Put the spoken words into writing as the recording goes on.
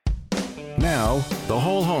Now, The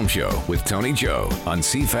Whole Home Show with Tony Joe on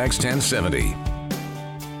CFAX 1070.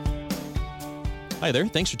 Hi there.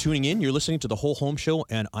 Thanks for tuning in. You're listening to The Whole Home Show,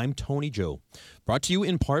 and I'm Tony Joe. Brought to you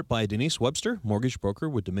in part by Denise Webster, mortgage broker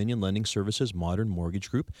with Dominion Lending Services Modern Mortgage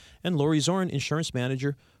Group, and Lori Zorn, insurance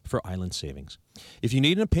manager for Island Savings. If you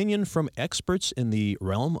need an opinion from experts in the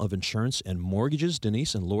realm of insurance and mortgages,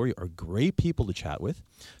 Denise and Lori are great people to chat with.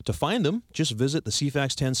 To find them, just visit the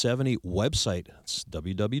CFAX 1070 website. It's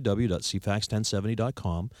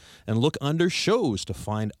www.cfax1070.com, and look under shows to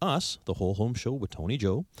find us, The Whole Home Show with Tony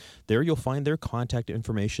Joe. There you'll find their contact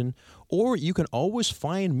information, or you can always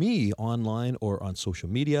find me online or on social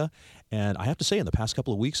media. And I have to say, in the past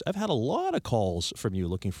couple of weeks, I've had a lot of calls from you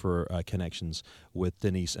looking for connections with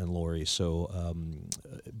Denise and Lori. So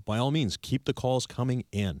by all means, keep the calls coming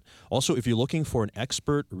in. Also, if you're looking for an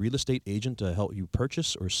expert real estate agent to help you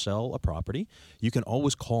purchase or sell a property, you can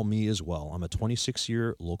always call me as well. I'm a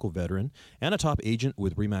 26-year local veteran and a top agent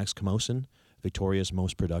with Remax Camosun, Victoria's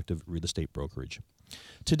most productive real estate brokerage.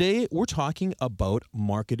 Today, we're talking about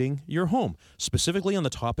marketing your home, specifically on the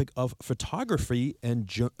topic of photography and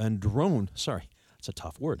drone. Sorry, that's a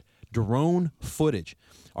tough word. Drone footage.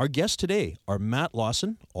 Our guests today are Matt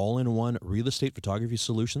Lawson, all-in-one real estate photography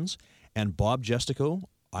solutions, and Bob Jestico,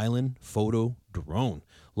 Island Photo Drone.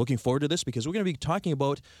 Looking forward to this because we're going to be talking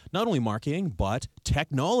about not only marketing, but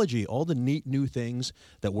technology, all the neat new things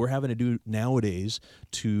that we're having to do nowadays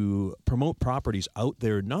to promote properties out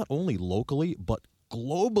there, not only locally, but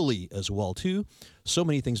globally as well, too. So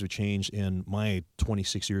many things have changed in my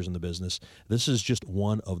 26 years in the business. This is just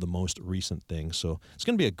one of the most recent things. So it's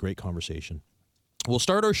going to be a great conversation. We'll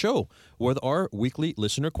start our show with our weekly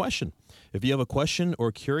listener question. If you have a question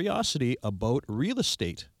or curiosity about real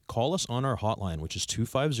estate, call us on our hotline, which is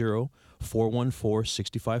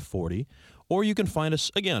 250-414-6540, or you can find us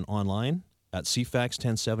again online at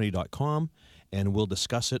cfax1070.com, and we'll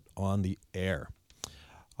discuss it on the air.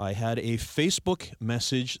 I had a Facebook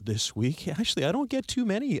message this week. Actually, I don't get too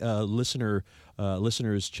many listeners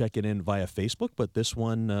checking in via Facebook, but this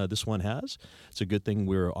one has. It's a good thing.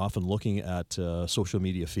 We're often looking at social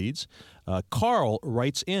media feeds. Carl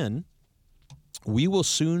writes in, "We will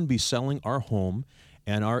soon be selling our home,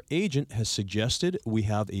 and our agent has suggested we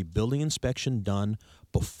have a building inspection done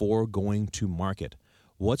before going to market.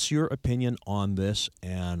 What's your opinion on this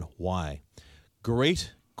and why?"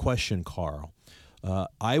 Great question, Carl.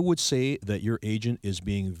 I would say that your agent is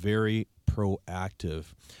being very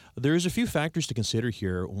proactive. There's a few factors to consider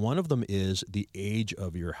here. One of them is the age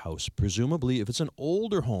of your house. Presumably, if it's an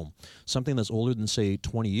older home, something that's older than, say,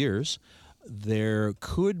 20 years, there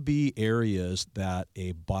could be areas that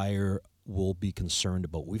a buyer will be concerned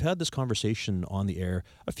about. We've had this conversation on the air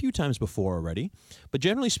a few times before already, but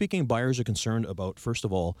generally speaking, buyers are concerned about, first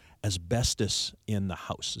of all, asbestos in the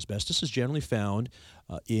house. Asbestos is generally found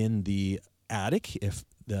in the attic if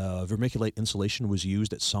the vermiculite insulation was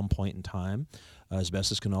used at some point in time.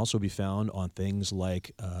 Asbestos can also be found on things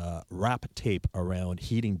like wrap tape around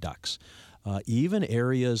heating ducts, even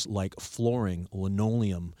areas like flooring,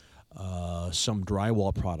 linoleum, some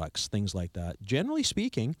drywall products, things like that. Generally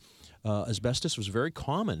speaking, asbestos was very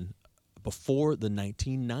common before the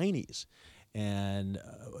 1990s. And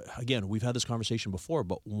again, we've had this conversation before,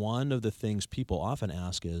 but one of the things people often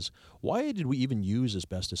ask is, why did we even use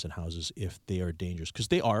asbestos in houses if they are dangerous? Because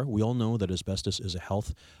they are. We all know that asbestos is a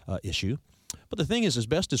health issue. But the thing is,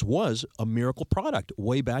 asbestos was a miracle product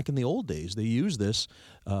way back in the old days. They used this,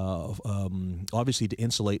 obviously, to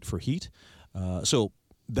insulate for heat. So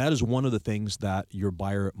that is one of the things that your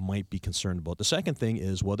buyer might be concerned about. The second thing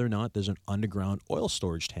is whether or not there's an underground oil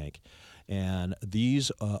storage tank. And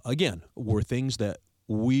these, again, were things that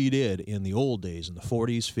we did in the old days, in the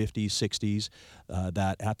 40s, 50s, 60s,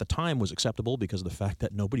 that at the time was acceptable because of the fact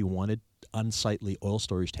that nobody wanted unsightly oil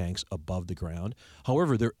storage tanks above the ground.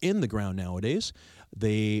 However, they're in the ground nowadays.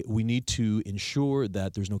 We need to ensure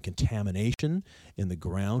that there's no contamination in the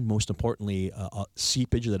ground. Most importantly,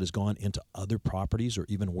 seepage that has gone into other properties or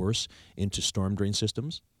even worse, into storm drain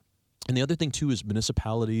systems. And the other thing, too, is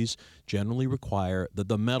municipalities generally require that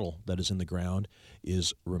the metal that is in the ground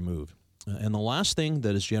is removed. And the last thing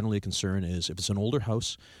that is generally a concern is if it's an older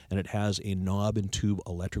house and it has a knob and tube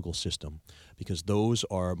electrical system, because those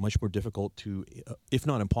are much more difficult to, if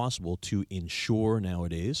not impossible, to insure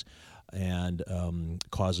nowadays, and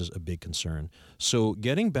causes a big concern. So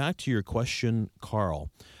getting back to your question, Carl,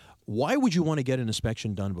 why would you want to get an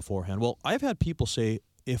inspection done beforehand? Well, I've had people say,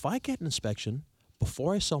 if I get an inspection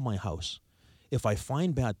before I sell my house, if I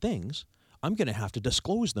find bad things, I'm going to have to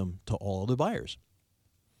disclose them to all the buyers.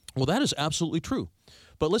 Well, that is absolutely true.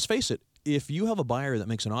 But let's face it, if you have a buyer that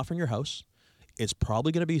makes an offer on your house, It's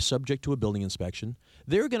probably going to be subject to a building inspection.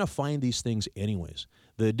 They're going to find these things anyways.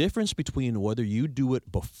 The difference between whether you do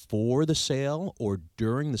it before the sale or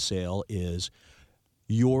during the sale is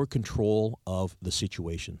your control of the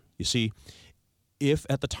situation. You see, if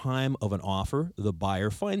at the time of an offer, the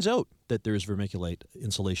buyer finds out that there's vermiculite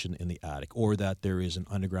insulation in the attic or that there is an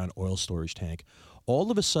underground oil storage tank,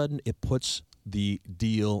 all of a sudden it puts the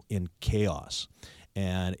deal in chaos.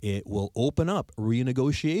 And it will open up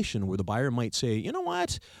renegotiation where the buyer might say, you know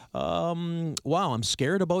what, wow, I'm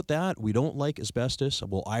scared about that. We don't like asbestos.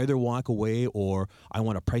 We'll either walk away or I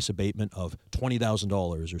want a price abatement of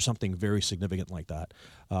 $20,000 or something very significant like that.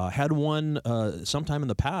 Had one sometime in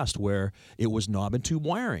the past where it was knob and tube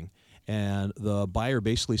wiring. And the buyer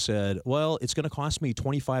basically said, well, it's going to cost me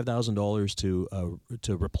 $25,000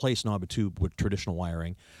 to replace knob and tube with traditional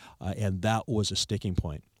wiring. And that was a sticking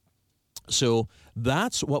point. So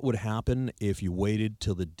that's what would happen if you waited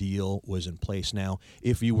till the deal was in place. Now,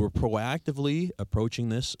 if you were proactively approaching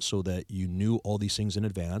this so that you knew all these things in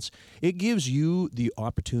advance, it gives you the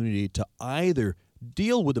opportunity to either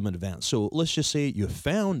deal with them in advance. So let's just say you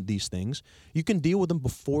found these things. You can deal with them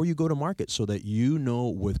before you go to market so that you know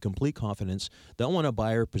with complete confidence that when a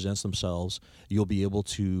buyer presents themselves, you'll be able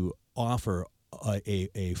to offer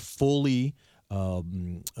a fully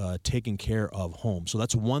taken care of home. So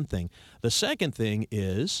that's one thing. The second thing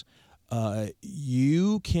is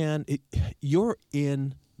you're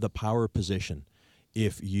in the power position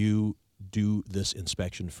if you do this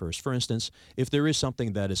inspection first. For instance, if there is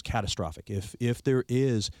something that is catastrophic, if there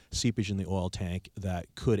is seepage in the oil tank that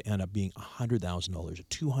could end up being $100,000 or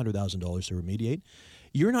 $200,000 to remediate,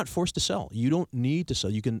 you're not forced to sell. You don't need to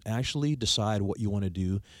sell. You can actually decide what you want to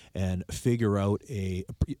do and figure out a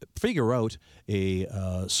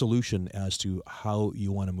solution as to how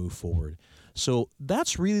you want to move forward. So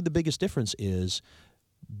that's really the biggest difference, is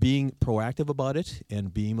being proactive about it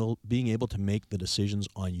and being able to make the decisions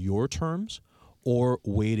on your terms or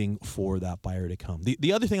waiting for that buyer to come.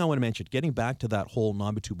 The other thing I want to mention, getting back to that whole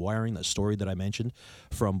non-tube wiring, that story that I mentioned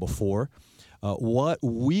from before, what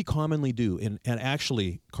we commonly do, and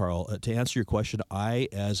actually, Carl, to answer your question, I,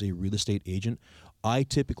 as a real estate agent, I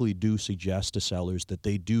typically do suggest to sellers that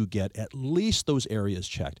they do get at least those areas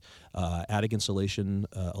checked: attic insulation,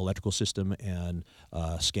 electrical system, and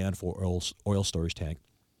scan for oil storage tank.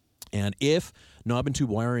 And if knob and tube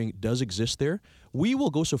wiring does exist there, we will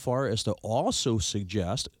go so far as to also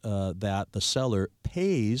suggest that the seller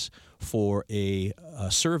pays for a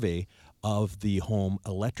survey of the home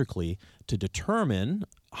electrically to determine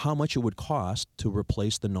how much it would cost to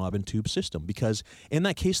replace the knob and tube system. Because in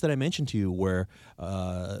that case that I mentioned to you where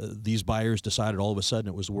these buyers decided all of a sudden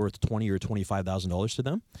it was worth $20,000 or $25,000 to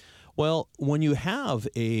them, well, when you have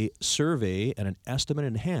a survey and an estimate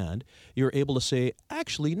in hand, you're able to say,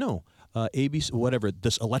 actually, no, ABC, whatever,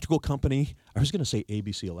 this electrical company, I was going to say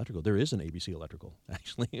ABC Electrical. There is an ABC Electrical,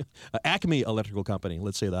 actually. Acme Electrical Company,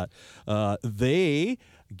 let's say that. They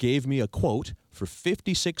gave me a quote for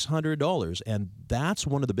 $5,600, and that's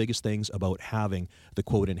one of the biggest things about having the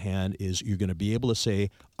quote in hand is you're going to be able to say,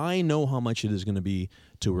 I know how much it is going to be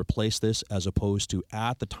to replace this, as opposed to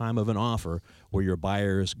at the time of an offer where your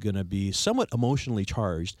buyer is going to be somewhat emotionally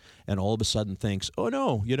charged and all of a sudden thinks, oh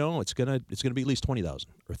no, it's going to be at least $20,000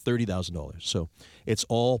 or $30,000. So it's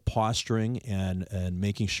all posturing and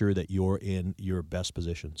making sure that you're in your best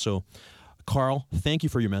position. So, Carl, thank you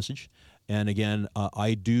for your message. And again,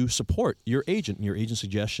 I do support your agent and your agent's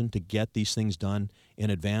suggestion to get these things done in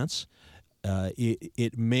advance.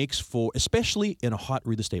 It makes for, especially in a hot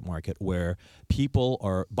real estate market where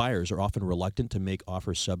buyers are often reluctant to make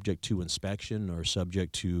offers subject to inspection or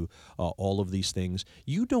subject to all of these things.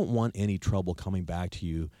 You don't want any trouble coming back to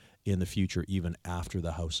you in the future, even after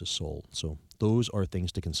the house is sold. So those are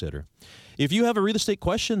things to consider. If you have a real estate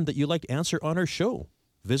question that you'd like to answer on our show,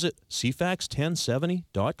 visit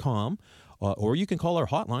cfax1070.com, or you can call our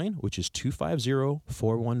hotline, which is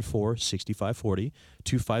 250-414-6540,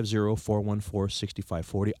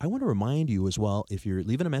 250-414-6540. I want to remind you as well, if you're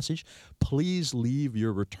leaving a message, please leave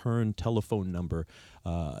your return telephone number.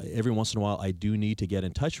 Every once in a while, I do need to get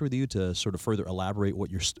in touch with you to sort of further elaborate what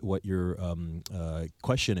your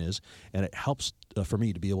question is, and it helps for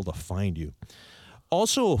me to be able to find you.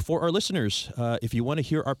 Also, for our listeners, if you want to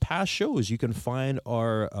hear our past shows, you can find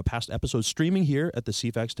our past episodes streaming here at the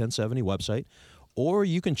CFAX 1070 website, or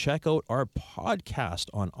you can check out our podcast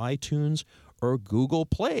on iTunes or Google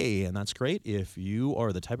Play. And that's great if you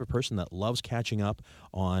are the type of person that loves catching up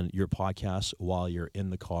on your podcasts while you're in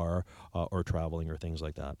the car or traveling or things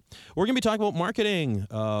like that. We're going to be talking about marketing,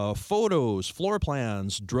 photos, floor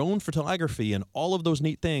plans, drone photography, and all of those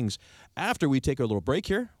neat things after we take our little break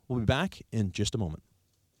here. We'll be back in just a moment.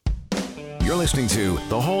 You're listening to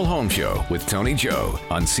The Whole Home Show with Tony Joe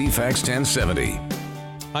on CFAX 1070.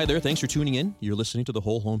 Hi there. Thanks for tuning in. You're listening to The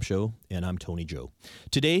Whole Home Show, and I'm Tony Joe.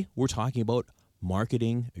 Today, we're talking about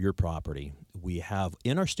marketing your property. We have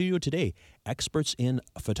in our studio today experts in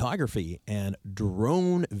photography and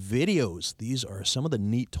drone videos. These are some of the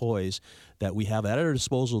neat toys that we have at our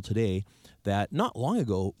disposal today that not long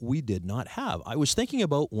ago we did not have. I was thinking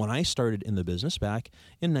about when I started in the business back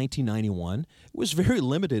in 1991, it was very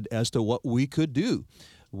limited as to what we could do.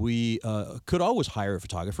 We could always hire a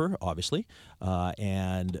photographer, obviously,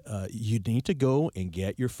 and you'd need to go and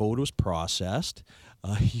get your photos processed.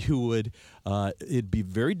 It'd be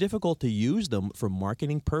very difficult to use them for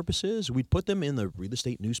marketing purposes. We'd put them in the real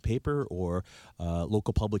estate newspaper or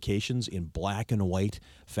local publications in black and white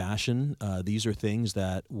fashion. These are things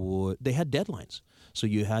that they had deadlines. So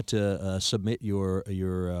you had to submit your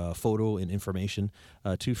photo and information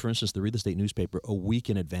to, for instance, the real estate newspaper a week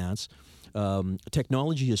in advance.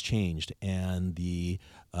 Technology has changed, and the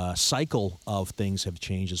cycle of things have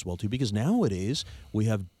changed as well too. Because nowadays we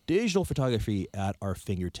have digital photography at our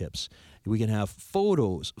fingertips. We can have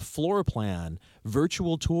photos, floor plan,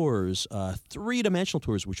 virtual tours, three-dimensional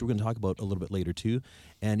tours, which we're going to talk about a little bit later too,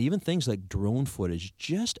 and even things like drone footage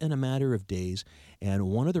just in a matter of days. And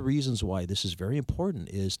one of the reasons why this is very important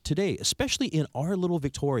is today, especially in our little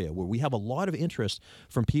Victoria, where we have a lot of interest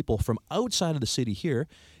from people from outside of the city here,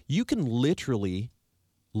 you can literally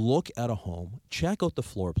look at a home, check out the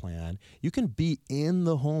floor plan. You can be in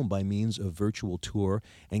the home by means of virtual tour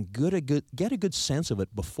and get a good sense of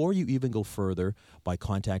it before you even go further by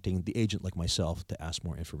contacting the agent like myself to ask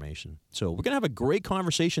more information. So we're going to have a great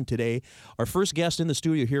conversation today. Our first guest in the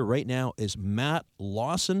studio here right now is Matt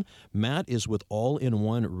Lawson. Matt is with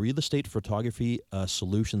All-in-One Real Estate Photography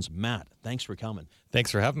Solutions. Matt, thanks for coming. Thanks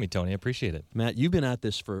for having me, Tony. I appreciate it. Matt, you've been at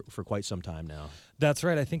this for quite some time now. That's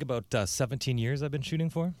right. I think about 17 years I've been shooting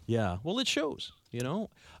for. Yeah. Well, it shows, you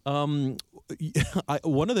know.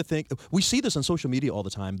 One of the things, we see this on social media all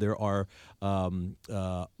the time. There are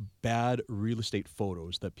bad real estate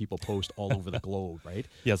photos that people post all over the globe, right?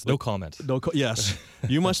 Yes, no comment. Yes.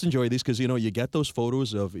 You must enjoy these because, you know, you get those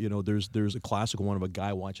photos of, you know, there's a classic one of a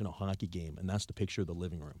guy watching a hockey game, and that's the picture of the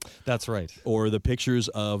living room. That's right. Or the pictures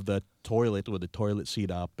of the toilet with the toilet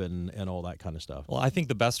seat up and all that kind of stuff. Well, I think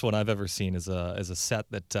the best one I've ever seen is a set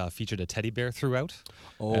that featured a teddy bear throughout.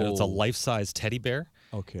 Oh. And it's a life-size teddy bear.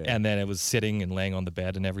 Okay. And then it was sitting and laying on the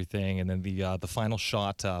bed and everything. And then the final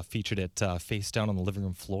shot featured it face down on the living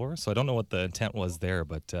room floor. So I don't know what the intent was there,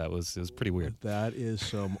 but it was pretty weird. That is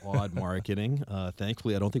some odd marketing.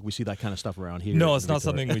 Thankfully, I don't think we see that kind of stuff around here. No, it's not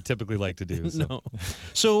something we typically like to do. So. No.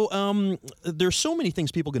 So there's so many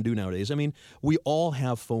things people can do nowadays. I mean, we all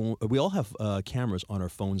have cameras on our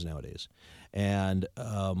phones nowadays, and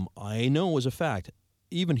I know as a fact,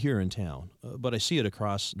 even here in town, but I see it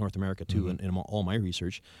across North America too. In all my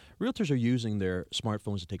research, realtors are using their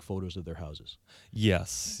smartphones to take photos of their houses.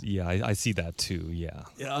 Yes, yeah, I see that too. Yeah.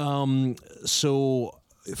 So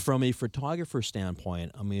from a photographer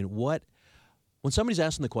standpoint, I mean, when somebody's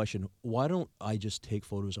asking the question, why don't I just take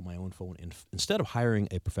photos on my own phone instead of hiring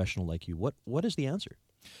a professional like you? What is the answer?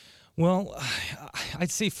 Well,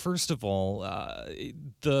 I'd say first of all,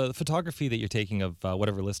 the photography that you're taking of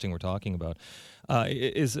whatever listing we're talking about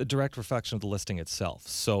is a direct reflection of the listing itself.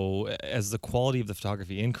 So as the quality of the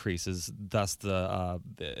photography increases, thus the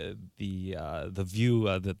view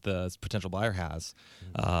that the potential buyer has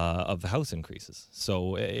of the house increases.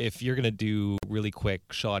 So if you're going to do really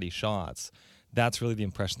quick, shoddy shots, that's really the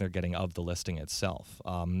impression they're getting of the listing itself.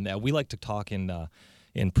 We like to talk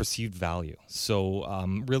in perceived value. So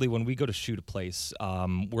really when we go to shoot a place,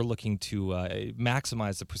 we're looking to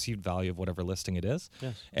maximize the perceived value of whatever listing it is.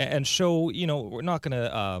 Yes. And show, you know, we're not going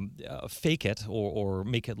to fake it or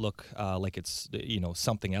make it look like it's, you know,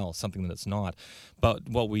 something else, something that it's not. But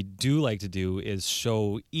what we do like to do is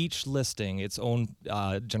show each listing its own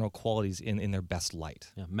general qualities in their best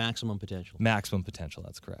light. Yeah, maximum potential. Maximum potential,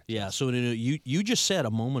 that's correct. Yeah, so you just said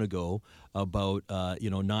a moment ago about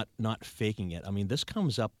not faking it. I mean, this comes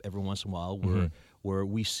up every once in a while where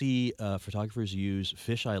we see photographers use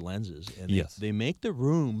fisheye lenses, and yes. they make the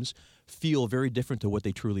rooms feel very different to what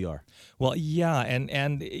they truly are. Well, yeah,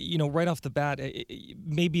 and right off the bat,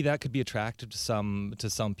 maybe that could be attractive to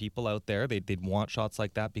some people out there. They'd want shots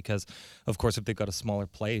like that because, of course, if they've got a smaller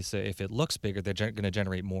place, if it looks bigger, they're going to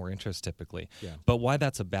generate more interest typically. Yeah. But why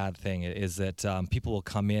that's a bad thing is that people will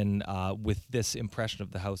come in with this impression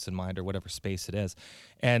of the house in mind or whatever space it is,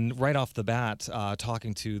 and right off the bat,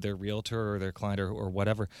 talking to their realtor or their client or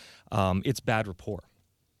whatever, it's bad rapport.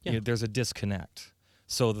 Yeah. There's a disconnect.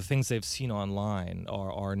 So the things they've seen online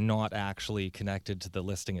are not actually connected to the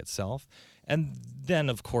listing itself. And then,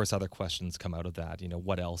 of course, other questions come out of that.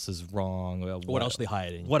 What else is wrong? What else are they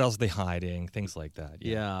hiding? What else are they hiding? Things like that.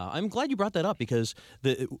 Yeah, I'm glad you brought that up because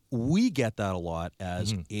we get that a lot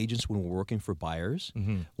as agents when we're working for buyers,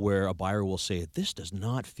 where a buyer will say, this does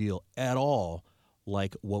not feel at all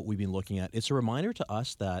like what we've been looking at. It's a reminder to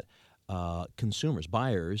us that consumers,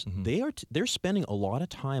 buyers, they're spending a lot of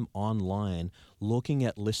time online looking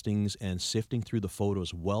at listings and sifting through the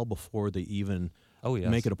photos well before they even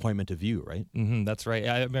make an appointment to view, right? That's right.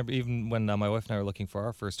 I remember even when my wife and I were looking for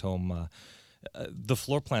our first home, the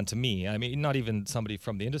floor plan to me, I mean, not even somebody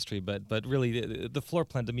from the industry, but really the floor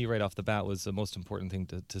plan to me right off the bat was the most important thing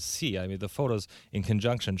to see. I mean, the photos in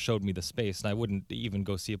conjunction showed me the space, and I wouldn't even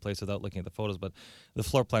go see a place without looking at the photos, but the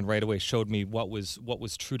floor plan right away showed me what was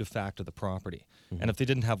true to fact of the property. And if they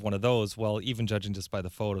didn't have one of those, well, even judging just by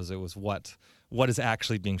the photos, it was what is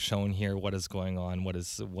actually being shown here, what is going on, what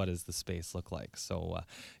does the space look like. So,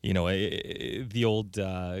 the old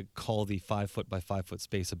call the 5 foot by 5 foot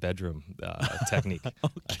space a bedroom technique.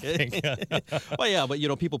 Okay. Well, yeah,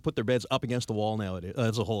 but people put their beds up against the wall nowadays.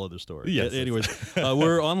 That's a whole other story. Yes. Anyways,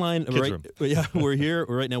 we're online. Kids room. Yeah, we're here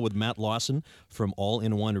right now with Matt Lawson from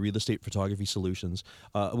All-in-One Real Estate Photography Solutions.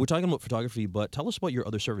 We're talking about photography, but tell us about your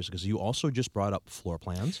other services because you also just brought up floor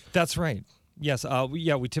plans. That's right. Yes,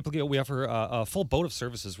 we offer a full boat of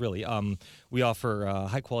services, really. We offer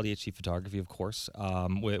high-quality HD photography, of course,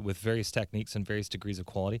 with various techniques and various degrees of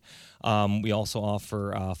quality. We also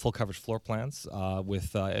offer full-coverage floor plans,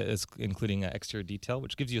 including exterior detail,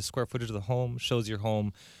 which gives you a square footage of the home, shows your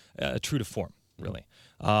home true to form, really.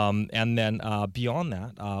 And then beyond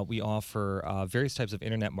that, we offer various types of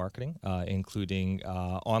internet marketing, including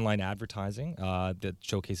online advertising that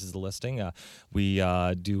showcases the listing. We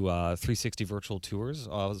do 360 virtual tours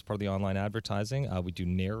as part of the online advertising. We do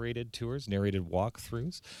narrated tours, narrated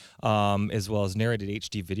walkthroughs, as well as narrated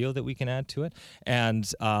HD video that we can add to it. And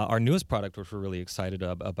our newest product, which we're really excited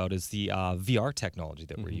about, is the VR technology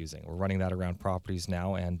that we're using. We're running that around properties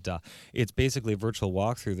now, and it's basically a virtual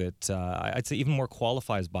walkthrough that I'd say even more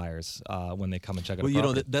qualifies buyers when they come and check out a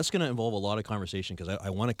property. That's going to involve a lot of conversation because I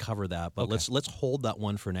want to cover that, but let's hold that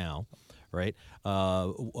one for now, right?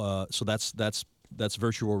 So that's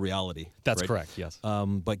virtual reality. That's right? correct, yes.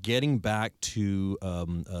 But getting back to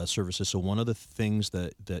services, so one of the things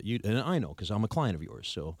that you, and I know because I'm a client of yours,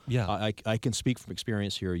 so yeah. I can speak from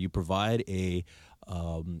experience here. You provide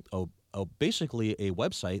basically a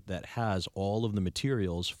website that has all of the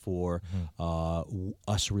materials for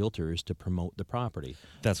us realtors to promote the property.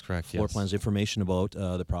 That's correct, Floor plans, information about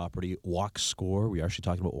the property, walk score. We were actually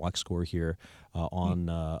talking about walk score here on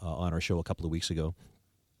our show a couple of weeks ago.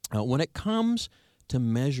 When it comes to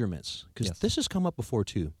measurements, because this has come up before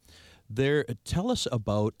too, tell us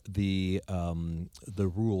about the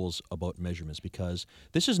rules about measurements, because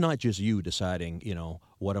this is not just you deciding,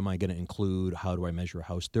 what am I going to include? How do I measure a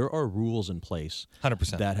house? There are rules in place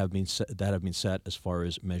 100% that have been set as far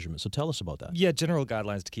as measurements. So tell us about that. Yeah, general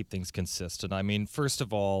guidelines to keep things consistent. I mean, first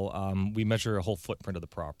of all, we measure a whole footprint of the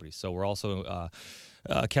property. So we're also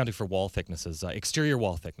accounting for wall thicknesses, exterior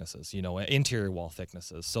wall thicknesses, interior wall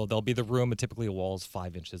thicknesses. So there'll be the room, and typically a wall is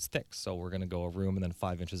 5 inches thick. So we're going to go a room, and then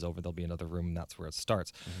 5 inches over there'll be another room, and that's where it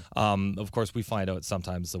starts. Of course, we find out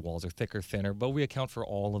sometimes the walls are thicker, thinner, but we account for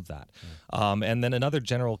all of that. And then another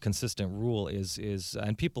general consistent rule is,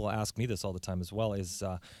 and people ask me this all the time as well, is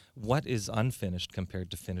what is unfinished compared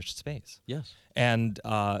to finished space? Yes. And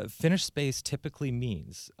finished space typically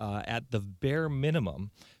means, at the bare minimum,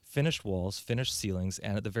 finished walls, finished ceilings,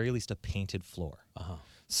 and at the very least a painted floor.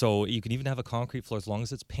 So you can even have a concrete floor as long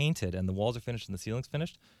as it's painted and the walls are finished and the ceiling's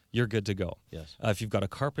finished, you're good to go. Yes. If you've got a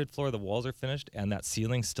carpeted floor, the walls are finished, and that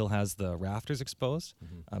ceiling still has the rafters exposed,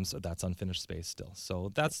 so that's unfinished space still.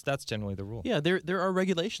 So that's generally the rule. Yeah, there are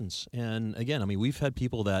regulations, and again, I mean, we've had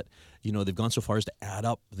people that they've gone so far as to add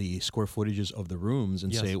up the square footages of the rooms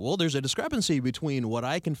and say, well, there's a discrepancy between what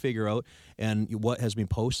I can figure out and what has been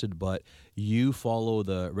posted, but you follow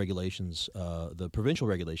the regulations, the provincial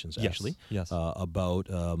regulations actually, about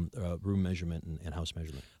room measurement and house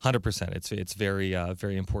measurement. 100%. It's very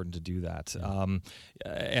very important important to do that.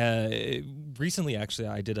 Recently, actually,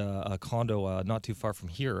 I did a condo not too far from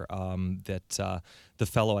here that the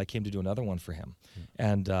fellow, I came to do another one for him,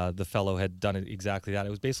 and the fellow had done it exactly that. It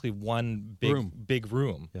was basically one big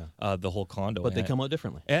room, the whole condo. But they come out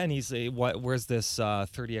differently. And he's where's this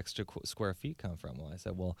 30 extra square feet come from? Well, I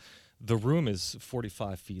said, well, the room is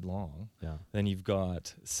 45 feet long. Yeah. Then you've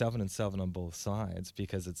got 7 and 7 on both sides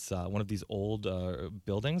because it's one of these old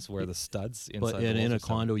buildings where the studs inside. But in a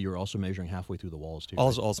condo, you're also measuring halfway through the walls too.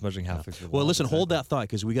 Also measuring halfway through the walls. Well, listen, hold that thought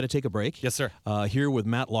because we got to take a break. Yes, sir. Here with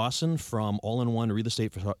Matt Lawson from All-in-One Real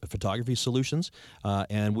Estate Photography Solutions.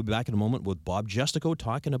 And we'll be back in a moment with Bob Jestico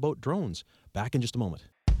talking about drones. Back in just a moment.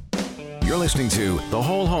 You're listening to The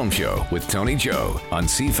Whole Home Show with Tony Joe on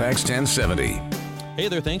CFAX 1070. Hey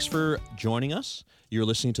there, thanks for joining us. You're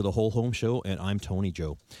listening to The Whole Home Show, and I'm Tony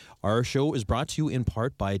Joe. Our show is brought to you in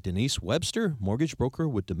part by Denise Webster, mortgage broker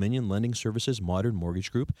with Dominion Lending Services Modern Mortgage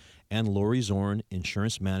Group, and Lori Zorn,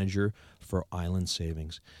 insurance manager for Island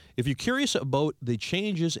Savings. If you're curious about the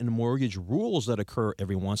changes in mortgage rules that occur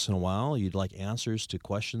every once in a while, you'd like answers to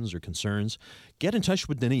questions or concerns, get in touch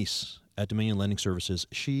with Denise at Dominion Lending Services.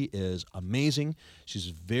 She is amazing. She's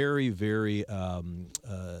very, very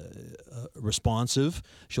responsive.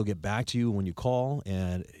 She'll get back to you when you call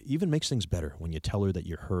and even makes things better when you tell her that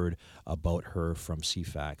you heard about her from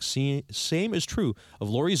CFAX. Same is true of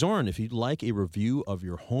Lori Zorn. If you'd like a review of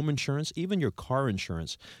your home insurance, even your car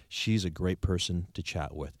insurance, she's a great person to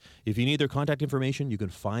chat with. If you need their contact information, you can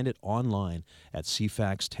find it online at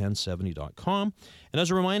cfax1070.com. And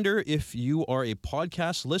as a reminder, if you are a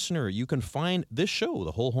podcast listener, you can find this show,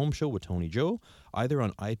 The Whole Home Show with Tony Joe, either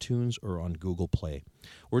on iTunes or on Google Play.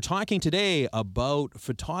 We're talking today about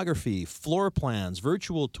photography, floor plans,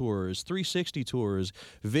 virtual tours, 360 tours,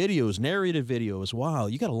 videos, narrated videos. Wow,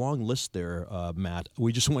 you got a long list there, Matt.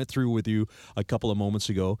 We just went through with you a couple of moments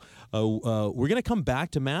ago. We're going to come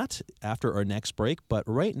back to Matt after our next break, but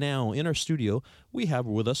right now in our studio, we have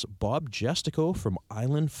with us Bob Jestico from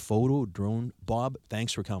Island Photo Drone. Bob,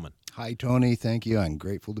 thanks for coming. Hi, Tony. Thank you. I'm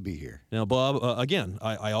grateful to be here. Now, Bob, again,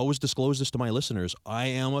 I always disclose this to my listeners. I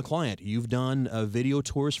am a client. You've done video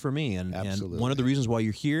tours for me, and one of the reasons why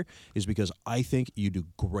you're here is because I think you do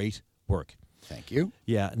great work. Thank you.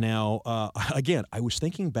 Yeah. Now, again, I was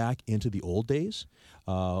thinking back into the old days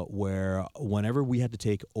where whenever we had to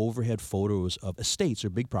take overhead photos of estates or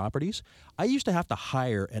big properties, I used to have to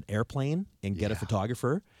hire an airplane and get a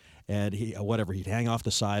photographer. And he'd hang off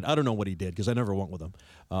the side. I don't know what he did because I never went with him.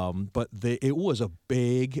 But it was a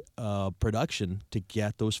big production to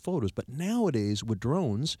get those photos. But nowadays with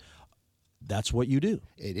drones, that's what you do.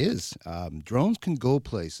 It is. Drones can go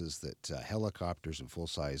places that helicopters and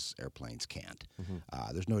full-size airplanes can't.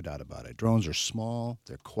 Mm-hmm. There's no doubt about it. Drones are small.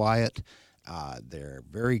 They're quiet. They're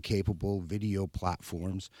very capable video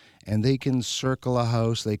platforms, and they can circle a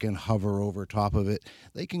house. They can hover over top of it.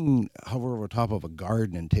 They can hover over top of a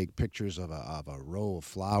garden and take pictures of a row of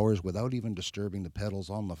flowers without even disturbing the petals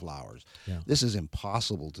on the flowers. Yeah. This is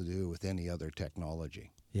impossible to do with any other technology.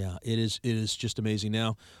 Yeah, it is just amazing.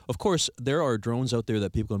 Now, of course, there are drones out there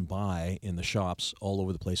that people can buy in the shops all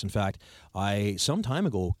over the place. In fact, I some time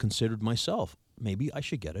ago considered myself, maybe I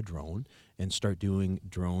should get a drone and start doing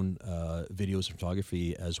drone videos and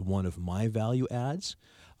photography as one of my value adds.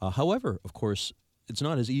 However, of course, it's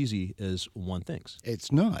not as easy as one thinks.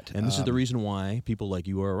 It's not. And this is the reason why people like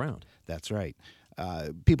you are around. That's right.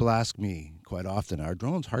 People ask me quite often, are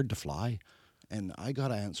drones hard to fly? And I got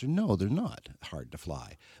to answer, no, they're not hard to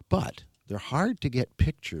fly. But they're hard to get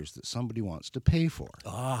pictures that somebody wants to pay for.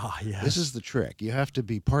 Ah, yes. This is the trick. You have to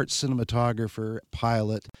be part cinematographer,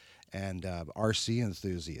 pilot, and RC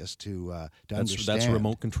enthusiast to understand. That's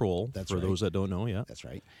remote control. That's for right. Those that don't know. Yeah, that's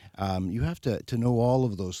right. You have to know all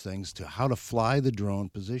of those things, to how to fly the drone,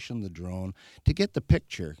 position the drone, to get the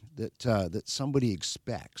picture that somebody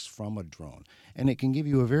expects from a drone, and it can give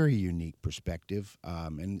you a very unique perspective.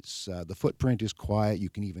 And it's the footprint is quiet. You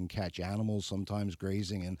can even catch animals sometimes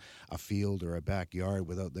grazing in a field or a backyard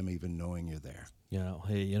without them even knowing you're there.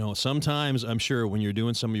 Hey, sometimes I'm sure when you're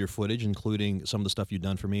doing some of your footage, including some of the stuff you've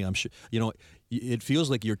done for me, I'm sure, it feels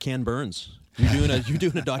like you're Ken Burns. You're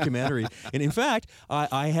doing a documentary, and in fact,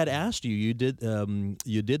 I had asked you. You did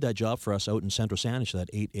that job for us out in Central Saanich,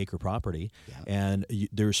 that 8-acre property, and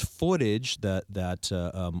there's footage that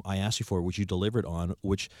I asked you for, which you delivered on,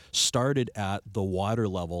 which started at the water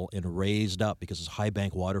level and raised up because it's high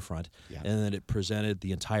bank waterfront, and then it presented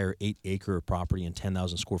the entire 8-acre property and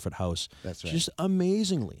 10,000 square foot house. That's right. Just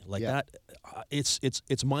amazingly that.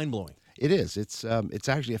 It's mind blowing. It is. It's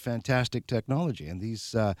actually a fantastic technology, and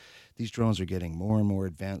these drones are getting more and more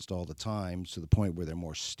advanced all the time, to the point where they're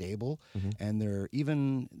more stable, and they're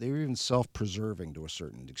even self-preserving to a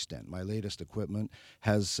certain extent. My latest equipment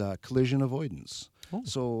has collision avoidance. Oh.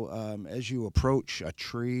 So as you approach a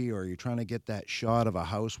tree, or you're trying to get that shot of a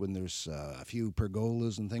house when there's a few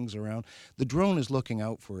pergolas and things around, the drone is looking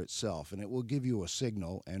out for itself, and it will give you a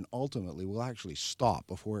signal, and ultimately will actually stop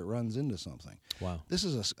before it runs into something. Wow. This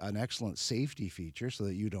is an excellent safety feature, so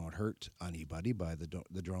that you don't hurt anybody by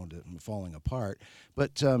the drone falling apart.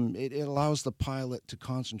 But it allows the pilot to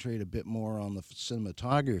concentrate a bit more on the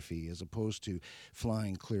cinematography, as opposed to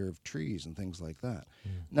flying clear of trees and things like that.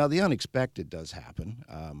 Now, the unexpected does happen.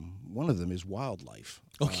 One of them is wildlife.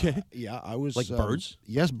 Okay. Yeah, I was Like birds?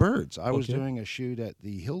 Yes, birds. I was Okay. doing a shoot at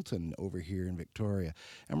the Hilton over here in Victoria,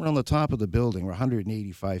 and we're on the top of the building. We're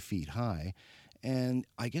 185 feet high, and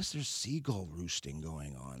I guess there's seagull roosting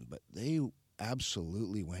going on, but they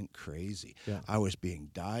absolutely went crazy. Yeah. I was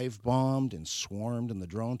being dive bombed and swarmed, and the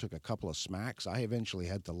drone took a couple of smacks. I eventually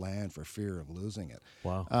had to land for fear of losing it.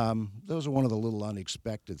 Wow. Those are one of the little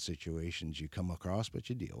unexpected situations you come across, but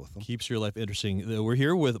you deal with them. Keeps your life interesting. We're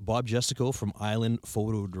here with Bob Jestico from Island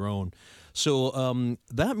Photo Drone. So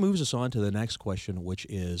that moves us on to the next question, which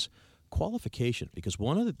is qualification, because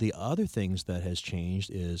one of the other things that has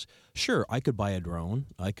changed is, sure, I could buy a drone,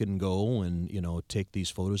 I can go and take these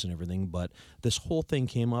photos and everything, but this whole thing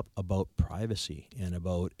came up about privacy and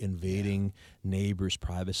about invading neighbors'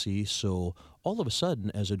 privacy. So all of a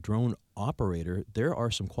sudden, as a drone operator, there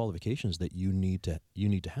are some qualifications that you need to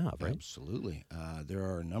have, right? Absolutely. There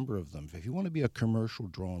are a number of them. If you want to be a commercial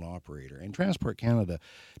drone operator, and Transport Canada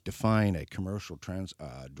define a commercial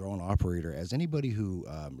drone operator as anybody who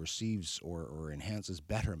receives or enhances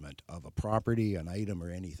betterment of a property, an item,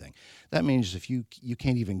 or anything. That means if you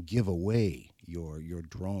can't even give away your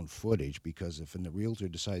drone footage, because if the realtor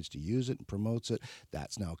decides to use it and promotes it,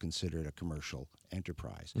 that's now considered a commercial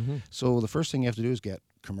enterprise. So the first thing you have to do is get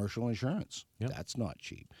commercial insurance. Yep. That's not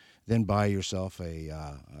cheap. Then buy yourself a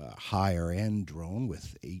higher end drone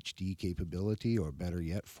with HD capability, or better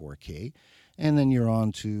yet, 4K. And then you're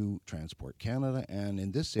on to Transport Canada. And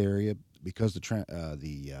in this area, because the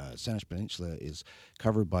Saanich Peninsula is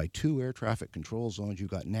covered by 2 air traffic control zones,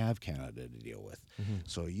 you've got Nav Canada to deal with.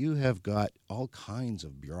 So you have got all kinds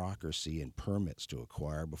of bureaucracy and permits to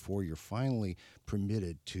acquire before you're finally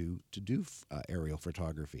permitted to do aerial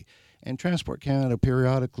photography. And Transport Canada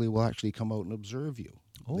periodically will actually come out and observe you.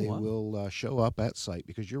 Oh, They wow. will show up at site,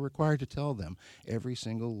 because you're required to tell them every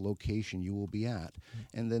single location you will be at.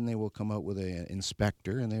 And then they will come out with an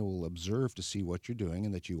inspector, and they will observe to see what you're doing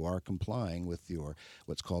and that you are complying with your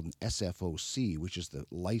what's called an SFOC, which is the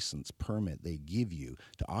license permit they give you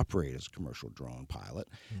to operate as a commercial drone pilot.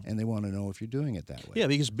 And they want to know if you're doing it that way. Yeah,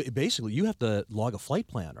 because basically you have to log a flight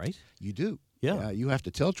plan, right? You do. Yeah. You have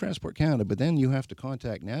to tell Transport Canada, but then you have to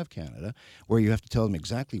contact Nav Canada, where you have to tell them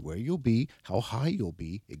exactly where you'll be, how high you'll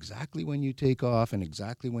be, exactly when you take off, and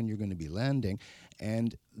exactly when you're going to be landing.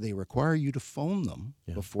 And they require you to phone them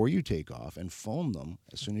before you take off, and phone them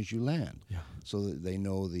as soon as you land, so that they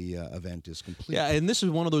know the event is complete. Yeah, and this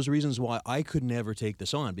is one of those reasons why I could never take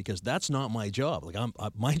this on, because that's not my job. Like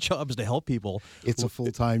my job is to help people. It's a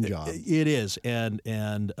full-time job. It is, and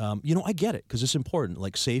I get it, because it's important,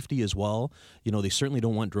 like safety as well. They certainly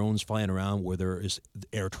don't want drones flying around where there is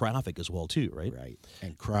air traffic as well too, right? Right,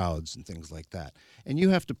 and crowds and things like that. And you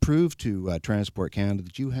have to prove to Transport Canada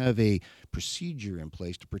that you have a procedure in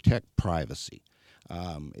place to protect privacy.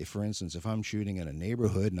 If, for instance, if I'm shooting in a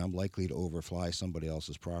neighborhood and I'm likely to overfly somebody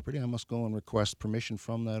else's property, I must go and request permission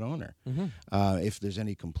from that owner. If there's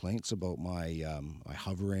any complaints about my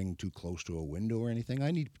hovering too close to a window or anything,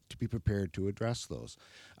 I need to be prepared to address those.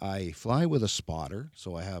 I fly with a spotter,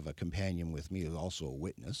 so I have a companion with me who's also a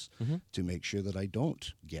witness to make sure that I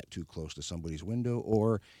don't get too close to somebody's window,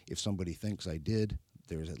 or if somebody thinks I did,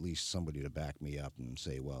 there's at least somebody to back me up and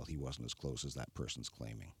say, well, he wasn't as close as that person's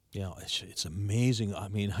claiming. Yeah, it's amazing. I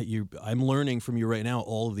mean, I'm learning from you right now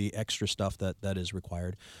all of the extra stuff that is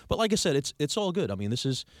required. But like I said, it's all good. I mean, this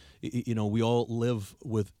is, we all live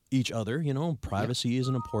with each other. Privacy is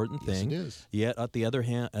an important thing. Yes, it is. Yet,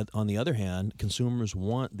 on the other hand, consumers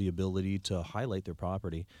want the ability to highlight their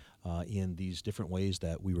property in these different ways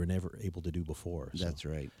that we were never able to do before. So, That's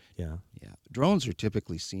right. yeah. Yeah. Drones are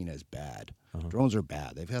typically seen as bad. Drones are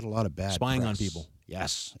bad. They've had a lot of bad Spying on press. people.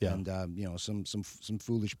 Yes. Yeah. And some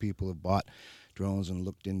foolish people have bought drones and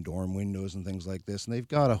looked in dorm windows and things like this, and they've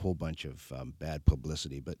got a whole bunch of bad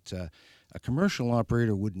publicity. But a commercial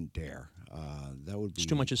operator wouldn't dare. That would be It's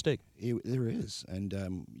too much at stake. There is,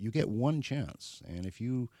 and you get one chance, and if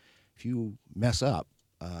you mess up,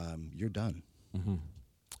 you're done. Mm-hmm.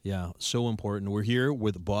 Yeah, so important. We're here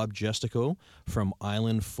with Bob Jestico from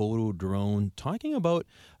Island Photo Drone talking about,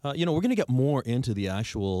 we're going to get more into the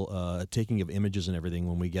actual taking of images and everything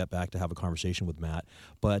when we get back to have a conversation with Matt.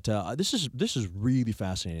 But this is really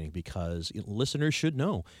fascinating because listeners should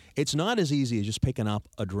know it's not as easy as just picking up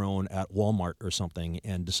a drone at Walmart or something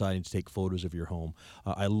and deciding to take photos of your home.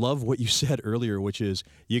 I love what you said earlier, which is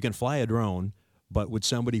you can fly a drone, but would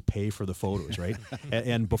somebody pay for the photos, right?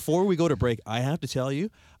 and before we go to break, I have to tell you,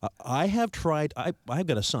 I have tried. I've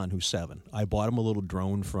got a son who's 7. I bought him a little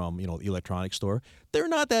drone from the electronics store. They're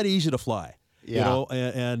not that easy to fly. Yeah.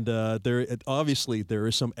 And there obviously there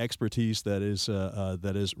is some expertise that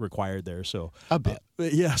is required there. So a bit,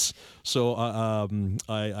 yes. So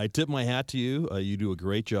I tip my hat to you. You do a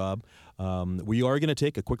great job. We are going to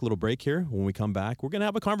take a quick little break here. When we come back, we're going to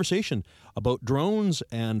have a conversation about drones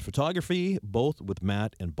and photography, both with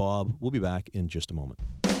Matt and Bob. We'll be back in just a moment.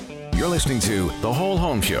 You're listening to The Whole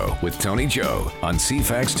Home Show with Tony Joe on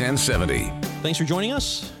CFAX 1070. Thanks for joining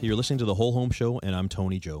us. You're listening to The Whole Home Show, and I'm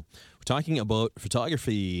Tony Joe. We're talking about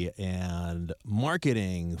photography and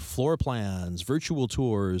marketing, floor plans, virtual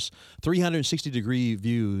tours, 360-degree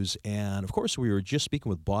views, and, of course, we were just speaking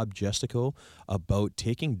with Bob Jestico about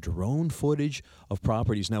taking drone footage of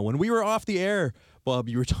properties. Now, when we were off the air, Bob,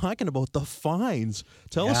 you were talking about the fines.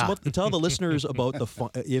 Tell the listeners about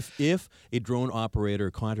if a drone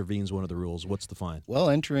operator contravenes one of the rules, what's the fine? Well,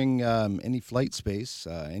 entering any flight space,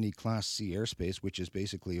 any Class C airspace, which is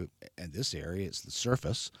basically in this area, it's the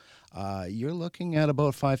surface. You're looking at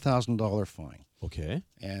about $5,000 fine. Okay.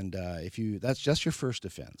 And that's just your first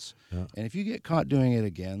offense. Yeah. And if you get caught doing it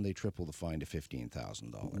again, they triple the fine to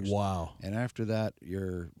 $15,000. Wow. And after that,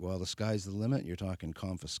 the sky's the limit. You're talking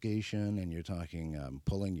confiscation, and you're talking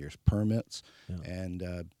pulling your permits, and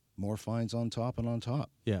more fines on top and on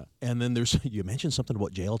top. Yeah. And then you mentioned something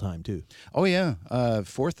about jail time too. Oh, yeah.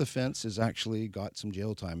 Fourth offense has actually got some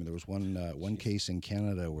jail time. And there was one case in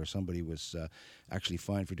Canada where somebody was actually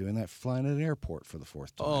fined for doing that, flying at an airport for the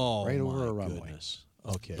 4th time. Right over a runway. Goodness.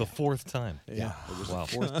 Okay. The 4th time. Yeah. It was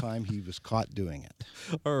the 4th time he was caught doing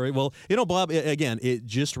it. All right. Well, Bob, again, it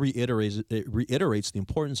just reiterates the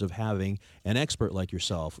importance of having an expert like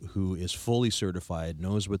yourself who is fully certified,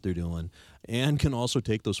 knows what they're doing, and can also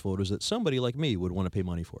take those photos that somebody like me would want to pay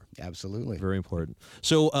money for. Absolutely. Very important.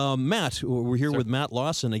 So, Matt, we're here with Matt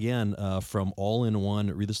Lawson again from All-in-One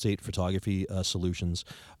Real Estate Photography Solutions.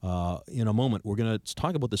 In a moment, we're going to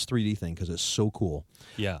talk about this 3D thing because it's so cool.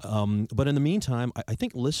 Yeah. But in the meantime, I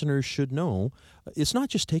think listeners should know it's not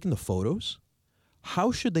just taking the photos.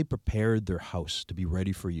 How should they prepare their house to be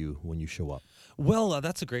ready for you when you show up? Well,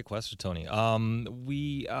 that's a great question, Tony.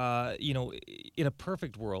 We, in a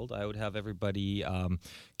perfect world, I would have everybody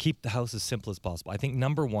keep the house as simple as possible. I think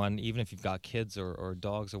number one, even if you've got kids or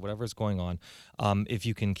dogs or whatever is going on, if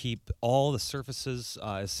you can keep all the surfaces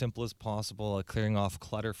as simple as possible, clearing off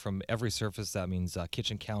clutter from every surface, that means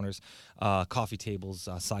kitchen counters, coffee tables,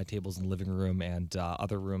 side tables in the living room, and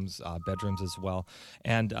other rooms, bedrooms as well.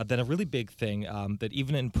 And then a really big thing that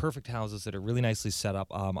even in perfect houses that are really nicely set up,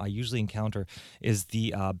 I usually encounter is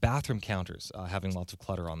the bathroom counters having lots of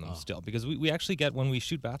clutter on them still, because we actually get, when we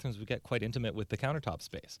shoot bathrooms, we get quite intimate with the countertop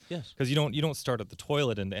space. Yes. Because you don't start at the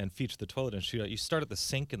toilet and feature the toilet and shoot out. You start at the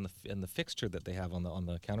sink and the fixture that they have on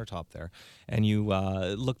the countertop there, and you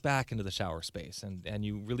look back into the shower space, and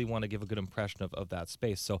you really want to give a good impression of that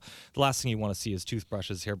space. So the last thing you want to see is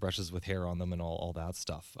toothbrushes, hairbrushes with hair on them, and all that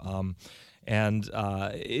stuff. And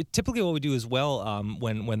typically what we do as well,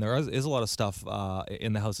 when there is a lot of stuff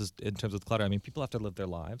in the houses in terms of clutter, I mean, people have to live their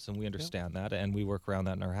lives, and we understand that, and we work around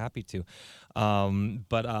that and are happy to.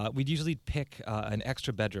 But we'd usually pick an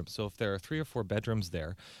extra bedroom. So if there are 3 or 4 bedrooms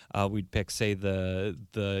there, we'd pick, say, the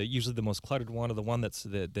usually the most cluttered one, or the one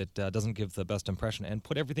that doesn't give the best impression, and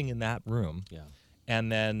put everything in that room. Yeah.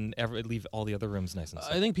 And then leave all the other rooms nice and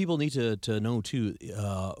simple. I think people need to know, too,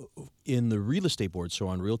 in the real estate board, so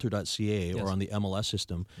on Realtor.ca or on the MLS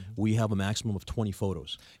system, we have a maximum of 20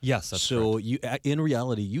 photos. Yes, that's so correct. In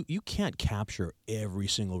reality, you can't capture every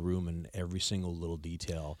single room and every single little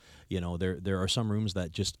detail. There are some rooms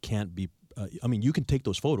that just can't be, you can take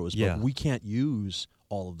those photos, but we can't use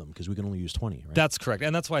all of them because we can only use 20, right? That's correct.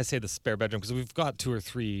 And that's why I say the spare bedroom, because we've got 2 or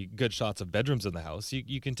 3 good shots of bedrooms in the house.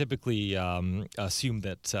 You can typically assume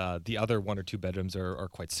that the other 1 or 2 bedrooms are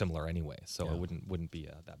quite similar anyway, so it wouldn't be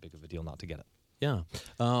that big of a deal not to get it. Yeah.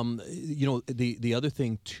 The other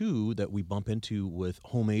thing, too, that we bump into with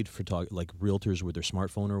homemade photography, like realtors with their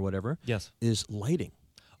smartphone or whatever, is lighting.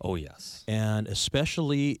 Oh, yes. And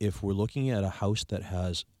especially if we're looking at a house that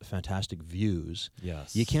has fantastic views,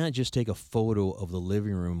 yes, you can't just take a photo of the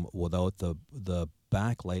living room without the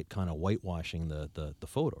backlight kind of whitewashing the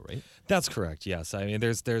photo, right? That's correct. Yes, I mean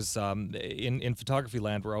there's in photography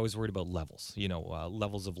land we're always worried about levels.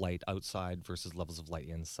 Levels of light outside versus levels of light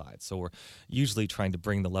inside. So we're usually trying to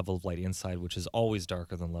bring the level of light inside, which is always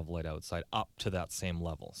darker than level light outside, up to that same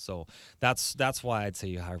level. So that's why I'd say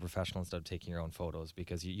you hire a professional instead of taking your own photos,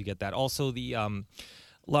 because you get that. Also the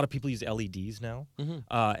a lot of people use LEDs now,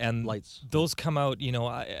 and Lights. those come out.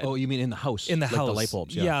 Oh, you mean in the house? In the like house, the light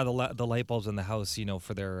bulbs. Yeah, the light bulbs in the house.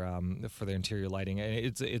 For their interior lighting.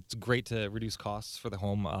 And it's great to reduce costs for the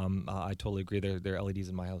home. I totally agree. There are LEDs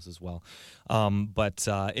in my house as well. But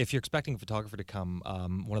if you're expecting a photographer to come,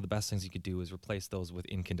 one of the best things you could do is replace those with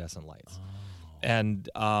incandescent lights. And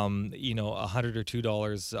 $100 or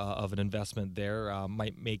 $2 of an investment there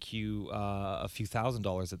might make you a few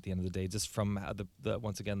 $1,000s at the end of the day, just from the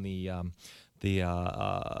once again the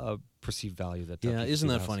perceived value that. Yeah, isn't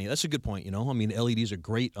that funny? That's a good point. I mean, LEDs are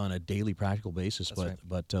great on a daily practical basis,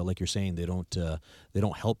 but like you're saying, they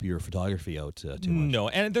don't help your photography out too much. No,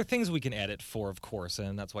 and they're things we can edit for, of course,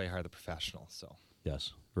 and that's why you hire the professional. So.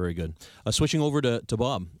 Yes, very good. Switching over to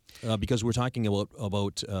Bob, because we're talking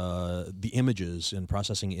about the images and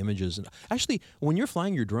processing images. And actually, when you're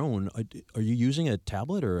flying your drone, are you using a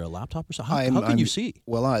tablet or a laptop or something? How can you see?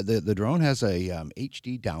 Well, the drone has a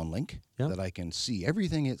HD downlink Yeah. that I can see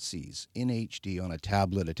everything it sees in HD on a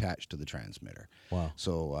tablet attached to the transmitter. Wow.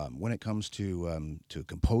 So when it comes to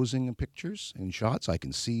composing pictures and shots, I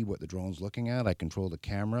can see what the drone's looking at. I control the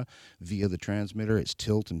camera via the transmitter, its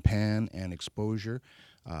tilt and pan and exposure.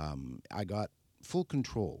 I got full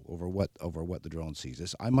control over what the drone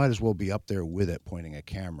sees. I might as well be up there with it, pointing a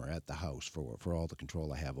camera at the house for all the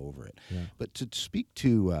control I have over it. Yeah. But to speak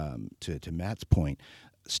to Matt's point,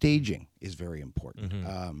 staging is very important.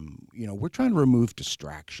 We're trying to remove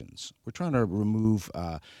distractions. We're trying to remove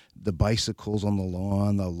the bicycles on the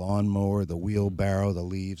lawn, the lawnmower, the wheelbarrow, the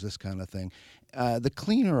leaves, this kind of thing. The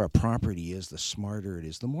cleaner a property is, the smarter it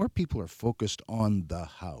is. The more people are focused on the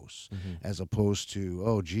house, as opposed to,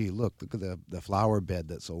 oh, gee, look at the flower bed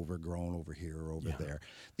that's overgrown over here or over there.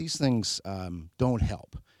 These things don't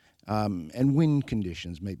help. And wind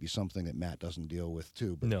conditions may be something that Matt doesn't deal with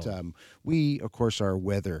too. But we, of course, are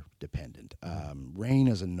weather dependent. Rain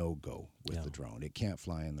is a no-go with the drone. It can't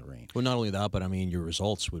fly in the rain. Well, not only that, but I mean, your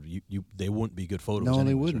results they wouldn't be good photos. No, they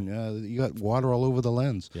anyways, wouldn't. Right? You got water all over the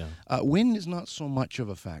lens. Yeah. Wind is not so much of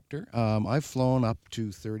a factor. I've flown up to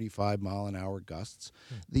 35-mile-an-hour gusts.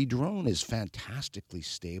 The drone is fantastically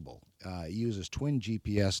stable. It uses twin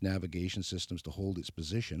GPS navigation systems to hold its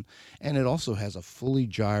position, and it also has a fully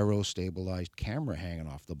gyro-stabilized camera hanging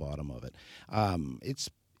off the bottom of it.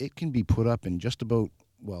 It can be put up in just about,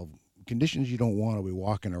 conditions you don't want to be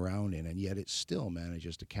walking around in, and yet it still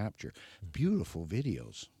manages to capture beautiful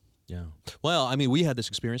videos. Yeah. Well, I mean, we had this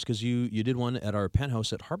experience because you did one at our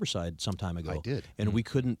penthouse at Harborside some time ago. I did. And we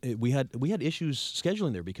couldn't. We had issues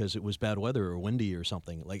scheduling there because it was bad weather or windy or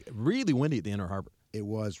something, like really windy at the Inner Harbor. It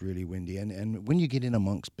was really windy, and when you get in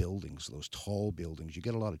amongst buildings, those tall buildings, you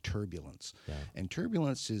get a lot of turbulence. Yeah. And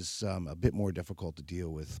turbulence is a bit more difficult to deal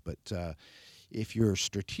with, but if you're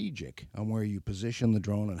strategic on where you position the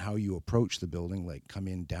drone and how you approach the building, like come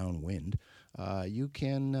in downwind, you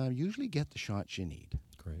can usually get the shots you need.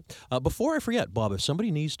 Great. Before I forget, Bob, if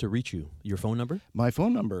somebody needs to reach you, your phone number? My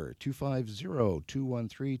phone number,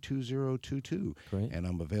 250-213-2022. Great. And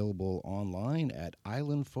I'm available online at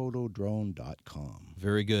islandphotodrone.com.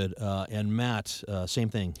 Very good. And Matt, same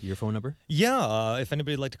thing, your phone number? Yeah, if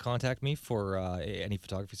anybody would like to contact me for any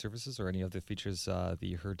photography services or any other features that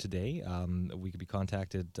you heard today, we could be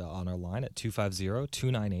contacted on our line at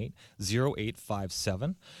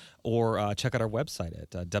 250-298-0857. Or check out our website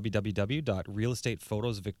at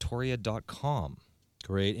www.realestatephotos.victoria.com.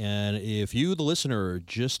 Great. And if you, the listener, are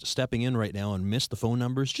just stepping in right now and missed the phone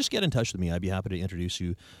numbers, just get in touch with me. I'd be happy to introduce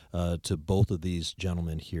you to both of these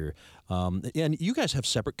gentlemen here. And you guys have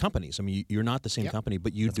separate companies. I mean, you're not the same company,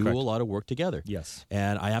 but you do correct. a lot of work together. Yes.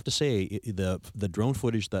 And I have to say, the drone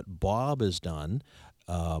footage that Bob has done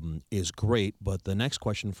is great, but the next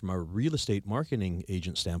question from a real estate marketing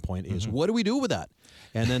agent standpoint is, what do we do with that?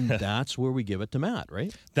 And then that's where we give it to Matt,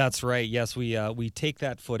 right? That's right. Yes, we take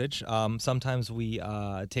that footage. Sometimes we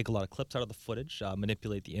take a lot of clips out of the footage,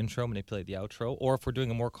 manipulate the intro, manipulate the outro, or if we're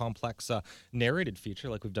doing a more complex narrated feature,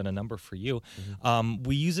 like we've done a number for you,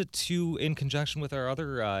 we use it in conjunction with our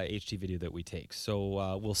other HD video that we take.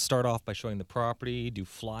 So we'll start off by showing the property, do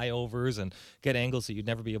flyovers, and get angles that you'd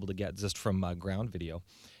never be able to get just from ground video.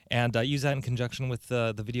 and use that in conjunction with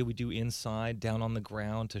the video we do inside, down on the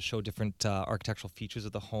ground, to show different architectural features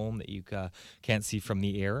of the home that you can't see from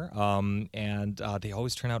the air. And they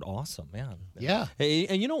always turn out awesome, man. Yeah. Hey,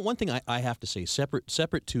 and one thing I have to say,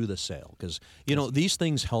 separate to the sale, because these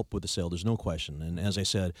things help with the sale. There's no question. And as I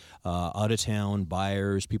said, out of town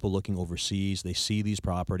buyers, people looking overseas, they see these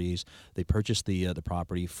properties, they purchase the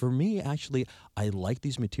property. For me, actually, I like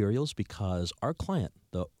these materials because our client,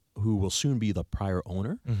 who will soon be the prior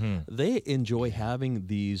owner, they enjoy having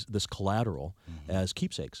this collateral as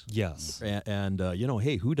keepsakes. Yes. And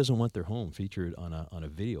hey, who doesn't want their home featured on a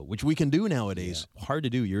video, which we can do nowadays? Yeah. Hard to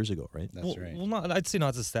do years ago, right? That's right. Well, I'd say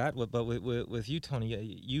not just that, but with you,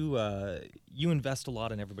 Tony, you invest a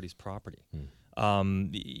lot in everybody's property.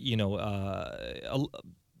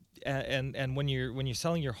 And when you're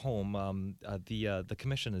selling your home, the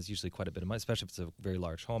commission is usually quite a bit of money, especially if it's a very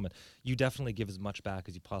large home. And you definitely give as much back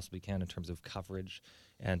as you possibly can in terms of coverage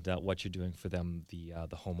and what you're doing for them, the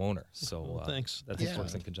homeowner. So thanks. That just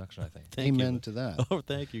works in conjunction, I think. Amen to that. Oh,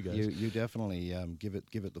 thank you guys. You definitely give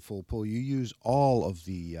it the full pull. You use all of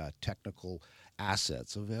the technical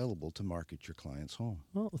assets available to market your client's home.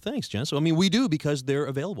 Well, thanks, Jen. So, we do because they're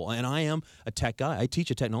available. And I am a tech guy. I teach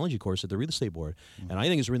a technology course at the Real Estate Board. And I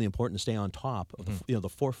think it's really important to stay on top of the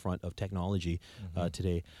forefront of technology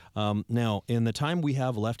today. Now, in the time we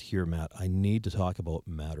have left here, Matt, I need to talk about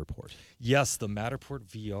Matterport. Yes, the Matterport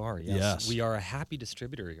VR. Yes. We are a happy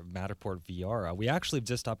distributor of Matterport VR. We actually have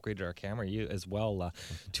just upgraded our camera as well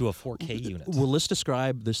to a 4K unit. Well, let's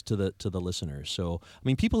describe this to the listeners. So,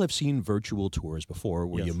 people have seen virtual tours before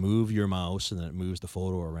where you move your mouse and then it moves the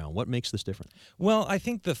photo around. What makes this different? Well, I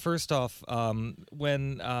think the first off,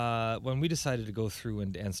 when we decided to go through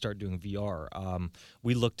and start doing VR,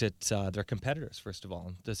 we looked at their competitors, first of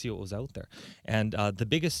all, to see what was out there. And the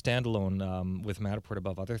biggest standalone with Matterport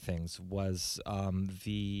above other things was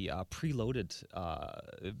the preloaded,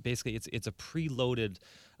 basically it's a preloaded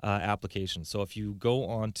application. So if you go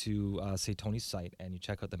on to, say, Tony's site and you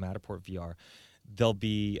check out the Matterport VR, there'll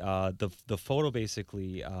be the photo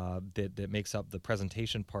basically that makes up the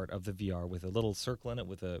presentation part of the VR with a little circle in it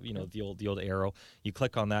with the old arrow. You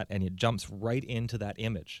click on that and it jumps right into that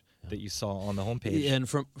image that you saw on the homepage.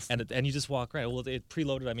 And you just walk around. Well, it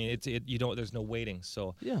preloaded. There's no waiting.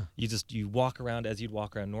 So you walk around as you'd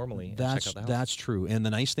walk around normally. And check out the house. That's true. And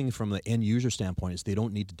the nice thing from the end user standpoint is they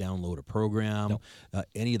don't need to download a program,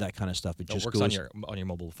 any of that kind of stuff. It just works goes on your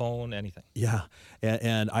mobile phone, anything. Yeah,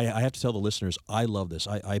 and I have to tell the listeners, I love this.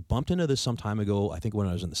 I bumped into this some time ago, I think when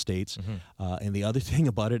I was in the States. And the other thing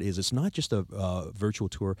about it is it's not just a virtual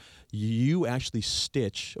tour. You actually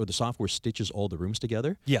the software stitches all the rooms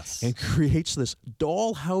together. Yes. And creates this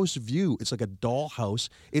dollhouse view. It's like a dollhouse.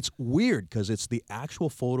 It's weird because it's the actual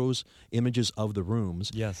photos, images of the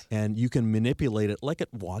rooms. Yes. And you can manipulate it like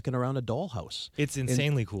walking around a dollhouse. It's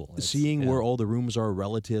insanely cool. Seeing where all the rooms are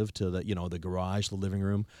relative to the garage, the living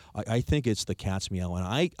room. I think it's the cat's meow.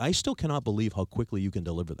 And I still cannot believe how quickly you can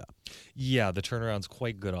deliver that. Yeah, the turnaround's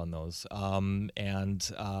quite good on those.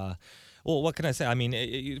 Well, what can I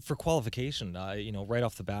say? For qualification, right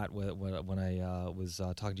off the bat, when I was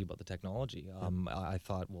talking to you about the technology, I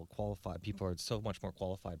thought, people are so much more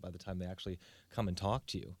qualified by the time they actually come and talk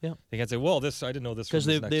to you. Yeah. They can't say, well, I didn't know this because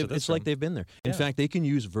it's like they've been there. In fact, they can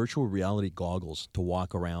use virtual reality goggles to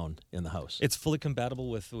walk around in the house. It's fully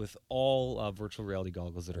compatible with all virtual reality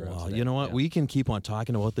goggles that are out today. You know what? Yeah. We can keep on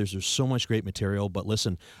talking about this. There's so much great material, but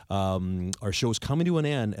listen, our show's coming to an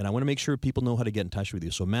end, and I want to make sure people know how to get in touch with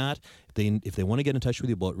you. So, Matt, if they want to get in touch with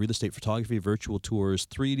you about real estate photography, virtual tours,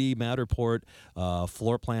 3D Matterport,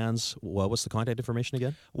 floor plans, what's the contact information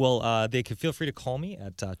again? Well, they can feel free to call me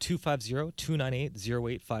at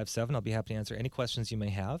 250-298-0857. I'll be happy to answer any questions you may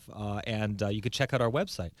have. And you could check out our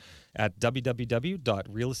website at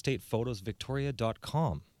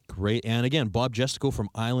www.realestatephotos.victoria.com. Great. And again, Bob Jestico from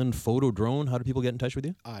Island Photo Drone. How do people get in touch with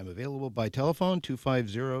you? I'm available by telephone,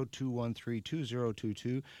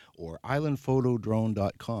 250-213-2022, or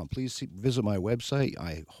islandphotodrone.com. Please visit my website.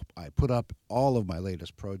 I put up all of my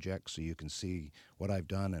latest projects so you can see what I've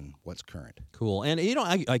done and what's current. Cool. And,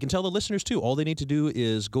 I can tell the listeners, too, all they need to do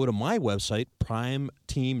is go to my website,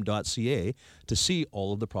 primeteam.ca, to see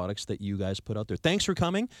all of the products that you guys put out there. Thanks for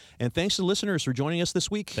coming, and thanks to the listeners for joining us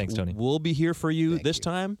this week. Thanks, Tony. We'll be here for you this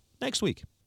time next week.